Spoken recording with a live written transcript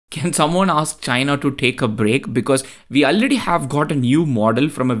can someone ask China to take a break? Because we already have got a new model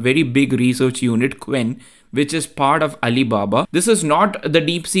from a very big research unit, Quen, which is part of Alibaba. This is not the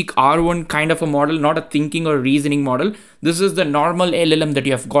Deepseek R1 kind of a model, not a thinking or reasoning model. This is the normal LLM that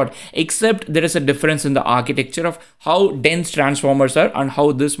you have got, except there is a difference in the architecture of how dense transformers are and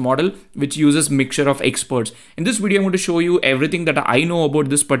how this model, which uses mixture of experts. In this video, I'm going to show you everything that I know about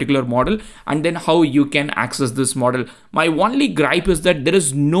this particular model and then how you can access this model. My only gripe is that there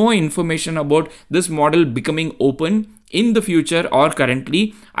is no information about this model becoming open in the future or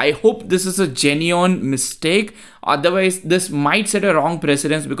currently. I hope this is a genuine mistake. Otherwise, this might set a wrong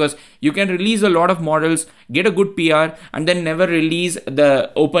precedence, because you can release a lot of models, get a good PR, and then never release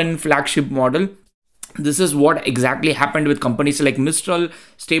the open flagship model. This is what exactly happened with companies like Mistral,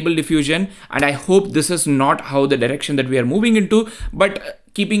 Stable Diffusion, and I hope this is not how the direction that we are moving into. But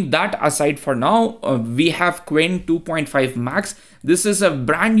keeping that aside for now, we have Quen 2.5 Max. This is a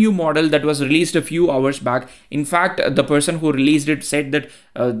brand new model that was released a few hours back. In fact, the person who released it said that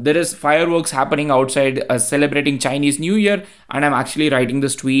there is fireworks happening outside celebrating Chinese New Year, and I'm actually writing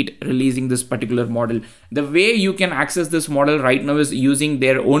this tweet releasing this particular model. The way you can access this model right now is using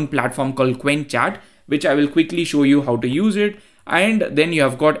their own platform called Quen Chat, which I will quickly show you how to use it. And then you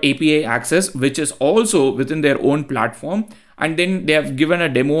have got API access, which is also within their own platform. And then they have given a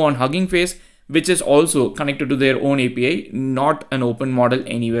demo on Hugging Face, which is also connected to their own API, not an open model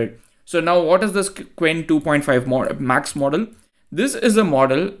anywhere. So now what is this Quen 2.5 Max model? This is a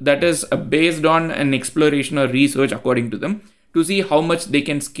model that is based on an exploration or research, according to them, to see how much they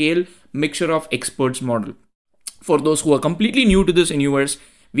can scale mixture of experts model. For those who are completely new to this universe,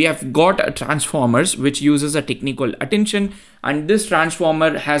 we have got transformers, which uses a technique called attention, and this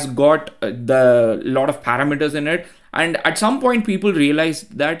transformer has got the lot of parameters in it. And at some point, people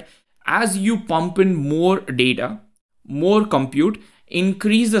realized that as you pump in more data, more compute,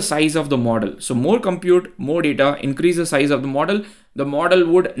 increase the size of the model. So more compute, more data, increase the size of the model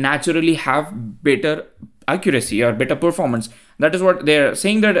would naturally have better accuracy or better performance. That is what they're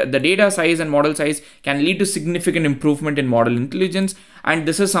saying, that the data size and model size can lead to significant improvement in model intelligence. And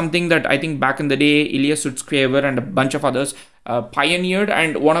this is something that I think back in the day, Elias Sutskever and a bunch of others pioneered.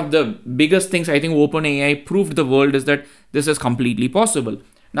 And one of the biggest things I think OpenAI proved the world is that this is completely possible.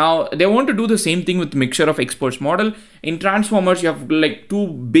 Now, they want to do the same thing with mixture of experts model. In transformers, you have like two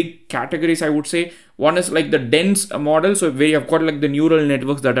big categories, I would say. One is like the dense model, so where you have got like the neural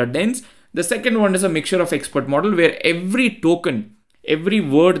networks that are dense. The second one is a mixture of expert model, where every token, every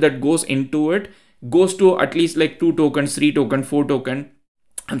word that goes into it goes to at least like 2 tokens, 3 token, 4 token.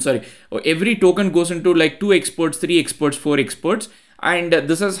 I'm sorry, every token goes into like 2 experts, 3 experts, 4 experts. And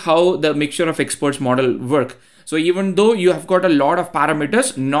this is how the mixture of experts model work. So even though you have got a lot of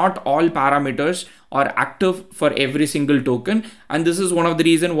parameters, not all parameters are active for every single token. And this is one of the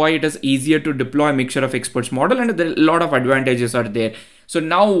reasons why it is easier to deploy a mixture of experts model, and a lot of advantages are there. So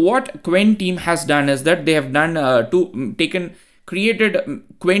now what Quen team has done is that they have done created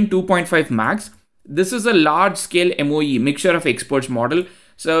Quen 2.5 Max. This is a large scale MOE, mixture of experts model.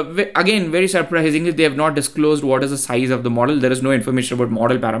 So again, very surprisingly, they have not disclosed what is the size of the model. There is no information about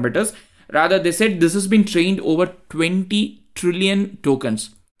model parameters. Rather, they said this has been trained over 20 trillion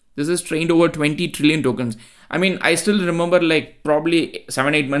tokens. This is trained over 20 trillion tokens. I mean, I still remember like probably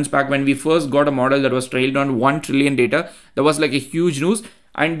 7-8 months back when we first got a model that was trained on 1 trillion data. That was like a huge news.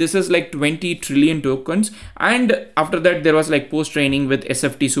 And this is like 20 trillion tokens. And after that, there was like post-training with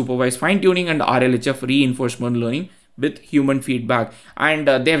SFT Supervised Fine-Tuning and RLHF reinforcement learning with human feedback. And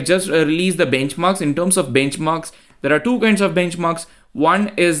they have just released the benchmarks. In terms of benchmarks, there are two kinds of benchmarks. One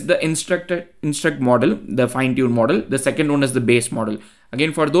is the instruct model, the fine-tune model. The second one is the base model.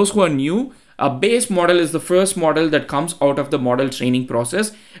 Again, for those who are new, a base model is the first model that comes out of the model training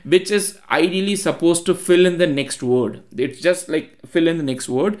process, which is ideally supposed to fill in the next word. It's just like fill in the next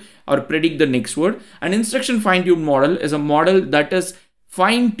word or predict the next word. An instruction fine-tuned model is a model that is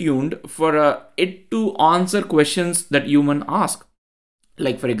fine-tuned for it to answer questions that human ask.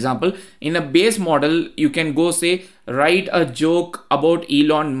 Like for example, in a base model, you can go say, write a joke about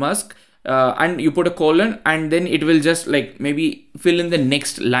Elon Musk and you put a colon, and then it will just like maybe fill in the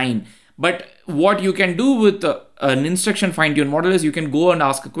next line. But what you can do with an instruction fine-tuned model is you can go and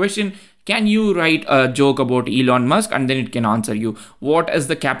ask a question. Can you write a joke about Elon Musk? And then it can answer you. What is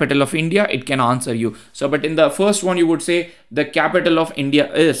the capital of India? It can answer you. So, but in the first one, you would say the capital of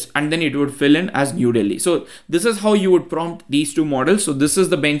India is, and then it would fill in as New Delhi. So this is how you would prompt these two models. So this is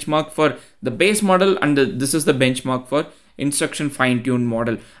the benchmark for the base model, and this is the benchmark for instruction fine-tuned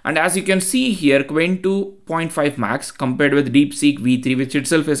model. And as you can see here, Quen 2.5 Max compared with Deepseek V3, which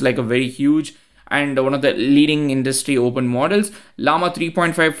itself is like a very huge and one of the leading industry open models. Llama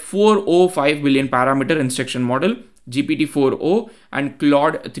 3.5 405 billion parameter instruction model, GPT-4o, and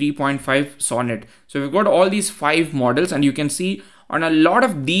Claude 3.5 Sonnet. So we've got all these 5 models, and you can see on a lot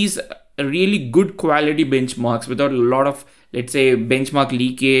of these really good quality benchmarks without a lot of, let's say, benchmark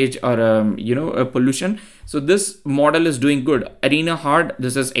leakage or a pollution. So this model is doing good. Arena Hard,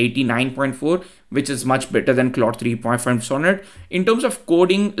 this is 89.4, which is much better than Claude 3.5 Sonnet. In terms of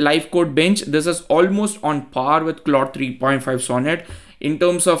coding, live code bench, this is almost on par with Claude 3.5 Sonnet. In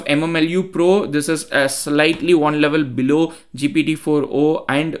terms of MMLU Pro, this is a slightly one level below GPT-4o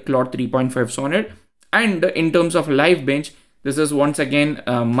and Claude 3.5 Sonnet. And in terms of live bench, this is once again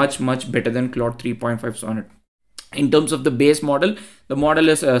much better than Claude 3.5 Sonnet. In terms of the base model, the model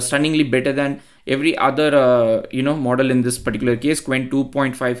is stunningly better than every other model in this particular case. Qwen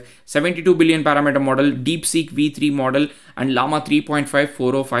 2.5 72 billion parameter model, Deepseek V3 model, and Llama 3.5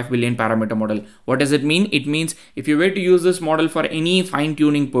 405 billion parameter model. What does it mean? It means if you were to use this model for any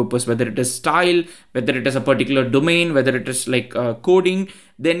fine-tuning purpose, whether it is style, whether it is a particular domain, whether it is like coding,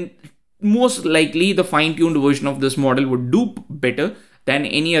 then most likely the fine-tuned version of this model would do better than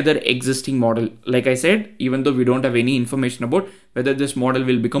any other existing model. Like I said, even though we don't have any information about whether this model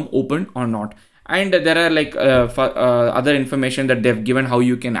will become open or not. And there are like other information that they've given how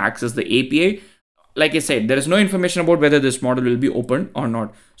you can access the API. Like I said, there is no information about whether this model will be open or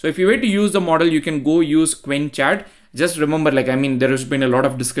not. So if you were to use the model, you can go use Qwen Chat. Just remember, like, I mean, there has been a lot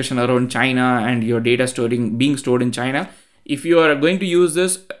of discussion around China and your data being stored in China. If you are going to use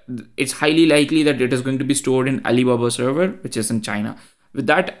this, it's highly likely that it is going to be stored in Alibaba server, which is in China. With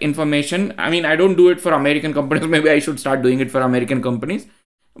that information, I mean, I don't do it for American companies. Maybe I should start doing it for American companies,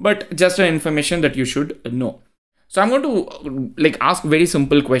 but just an information that you should know. So I'm going to like ask very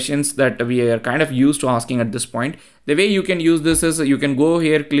simple questions that we are kind of used to asking at this point. The way you can use this is you can go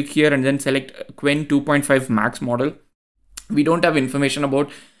here, click here, and then select Qwen 2.5 Max model. We don't have information about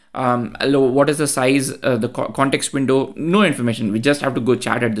what is the size, the context window, no information. We just have to go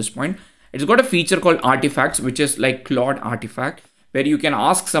chat at this point. It's got a feature called artifacts, which is like Claude artifact, where you can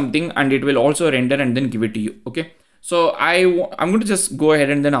ask something and it will also render and then give it to you. Okay, so I'm going to just go ahead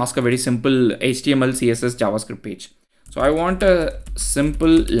and then ask a very simple HTML, CSS, JavaScript page. So I want a simple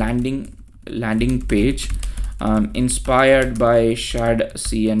landing page inspired by Shad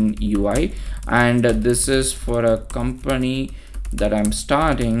CN UI, and this is for a company that I'm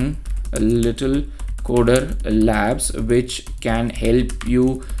starting, a Little Coder Labs, which can help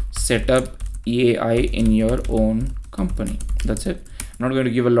you set up AI in your own company. That's it. I'm not going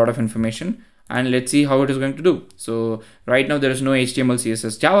to give a lot of information, and let's see how it is going to do. So right now there is no HTML,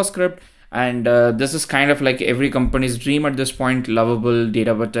 CSS, JavaScript, and this is kind of like every company's dream at this point. Lovable,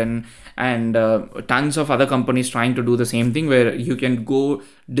 Data Button, and tons of other companies trying to do the same thing, where you can go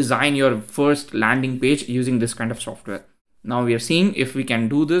design your first landing page using this kind of software. Now we are seeing if we can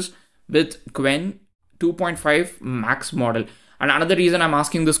do this with Qwen 2.5 Max model. And another reason I'm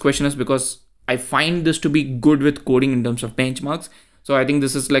asking this question is because I find this to be good with coding in terms of benchmarks. So I think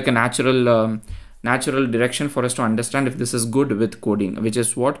this is like a natural direction for us to understand if this is good with coding, which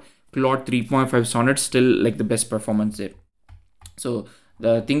is what Claude 3.5 Sonnet still like the best performance there. So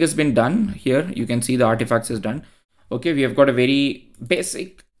the thing has been done here. You can see the artifacts is done. Okay, we have got a very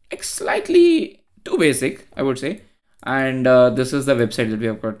basic, like slightly too basic, I would say. And this is the website that we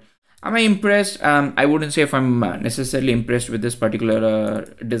have got. Am I impressed? I wouldn't say if I'm necessarily impressed with this particular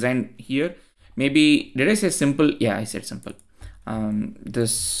design here. Maybe, did I say simple? Yeah, I said simple.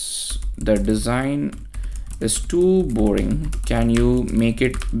 The design is too boring. Can you make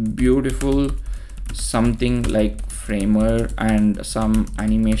it beautiful? Something like framer and some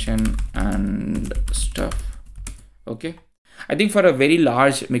animation and stuff. Okay. I think for a very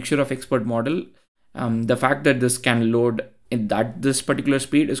large mixture of expert model, the fact that this can load in this particular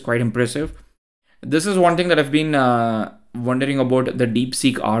speed is quite impressive. This is one thing that I've been wondering about the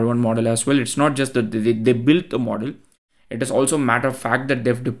Deepseek R1 model as well. It's not just that they built the model. It is also a matter of fact that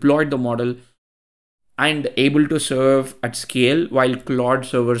they've deployed the model and able to serve at scale, while Claude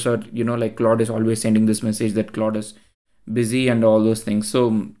servers are, like Claude is always sending this message that Claude is busy and all those things.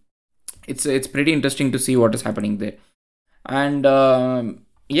 So it's pretty interesting to see what is happening there. And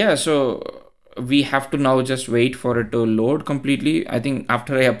yeah, so we have to now just wait for it to load completely. I think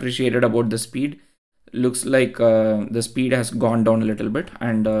after I appreciated about the speed, looks like the speed has gone down a little bit,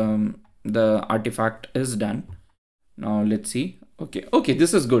 and the artifact is done. Now let's see. Okay,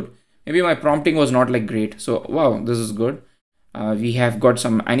 this is good. Maybe my prompting was not like great. So wow, this is good. We have got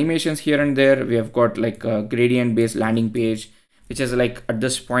some animations here and there. We have got like a gradient based landing page, which is like at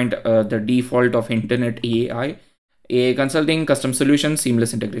this point the default of internet AI consulting, custom solutions,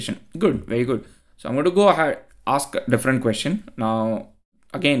 seamless integration. Good, very good. So I'm going to go ahead, ask a different question. Now,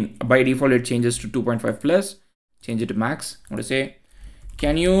 again, by default, it changes to 2.5 plus, change it to max. I'm going to say,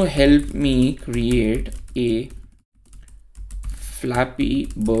 can you help me create a Flappy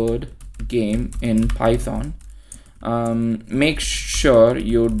Bird game in Python? Make sure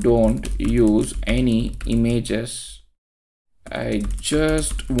you don't use any images. I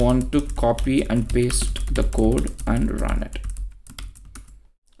just want to copy and paste the code and run it.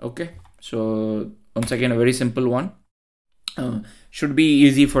 Okay, so once again, a very simple one. Should be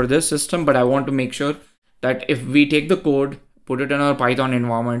easy for this system, but I want to make sure that if we take the code, put it in our Python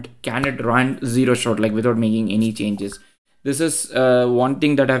environment, can it run zero shot, like without making any changes? This is one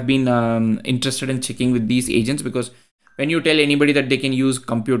thing that I've been interested in checking with these agents, because when you tell anybody that they can use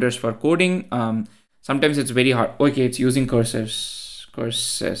computers for coding, sometimes it's very hard. Okay, it's using cursors.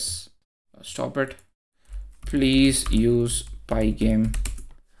 Stop it. Please use Pygame.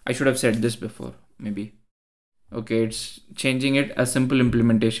 I should have said this before, maybe. Okay, it's changing it, a simple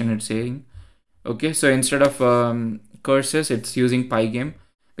implementation, it's saying. Okay, so instead of cursors, it's using Pygame,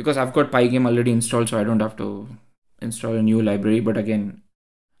 because I've got Pygame already installed, so I don't have to install a new library. But again,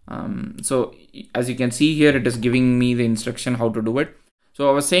 so as you can see here, it is giving me the instruction how to do it. So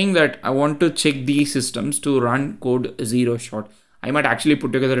I was saying that I want to check these systems to run code zero shot. I might actually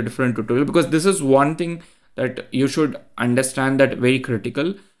put together a different tutorial, because this is one thing that you should understand, that very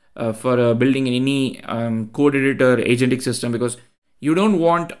critical for building any code editor agentic system, because you don't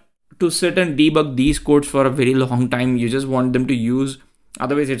want to sit and debug these codes for a very long time. You just want them to use,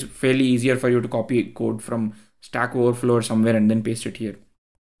 otherwise it's fairly easier for you to copy code from Stack Overflow or somewhere and then paste it here.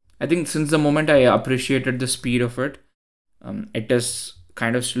 I think since the moment I appreciated the speed of it, it is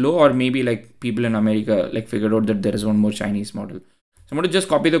kind of slow, or maybe like people in America like figured out that there is one more Chinese model. So I'm going to just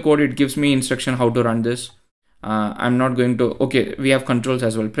copy the code. It gives me instruction how to run this. I'm not going to, okay, we have controls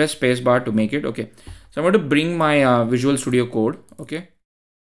as well. Press spacebar to make it. Okay, so I'm going to bring my Visual Studio Code. Okay,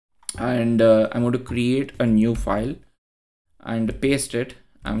 and I'm going to create a new file and paste it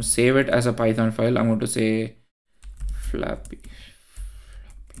and save it as a Python file. I'm going to say Flappy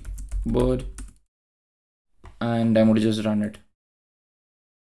Bird, and I'm going to just run it.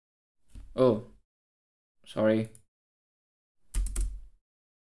 Oh, sorry.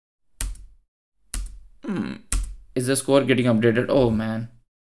 Is the score getting updated? Oh man.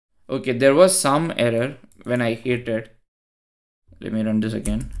 Okay, there was some error when I hit it. Let me run this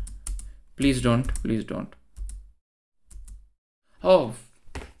again. Please don't. Oh,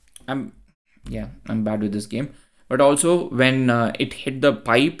 I'm bad with this game. But also when it hit the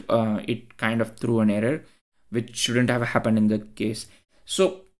pipe, it kind of threw an error, which shouldn't have happened in the case.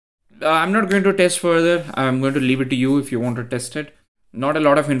 So I'm not going to test further. I'm going to leave it to you if you want to test it. Not a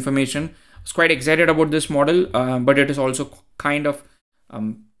lot of information. I was quite excited about this model, but it is also kind of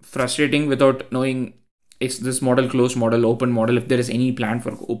frustrating without knowing, is this model closed model, open model, if there is any plan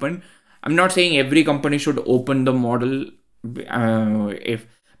for open. I'm not saying every company should open the model,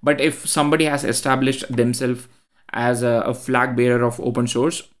 but if somebody has established themselves as a flag bearer of open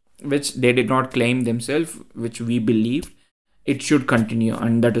source, which they did not claim themselves, which we believe, it should continue,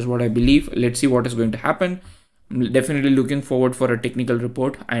 and that is what I believe. Let's see what is going to happen. I'm definitely looking forward for a technical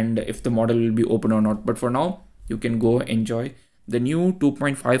report and if the model will be open or not. But for now, you can go enjoy the new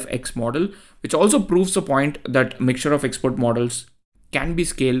 2.5x model, which also proves the point that mixture of expert models can be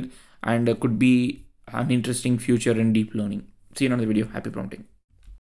scaled and could be an interesting future in deep learning. See you in another video. Happy prompting.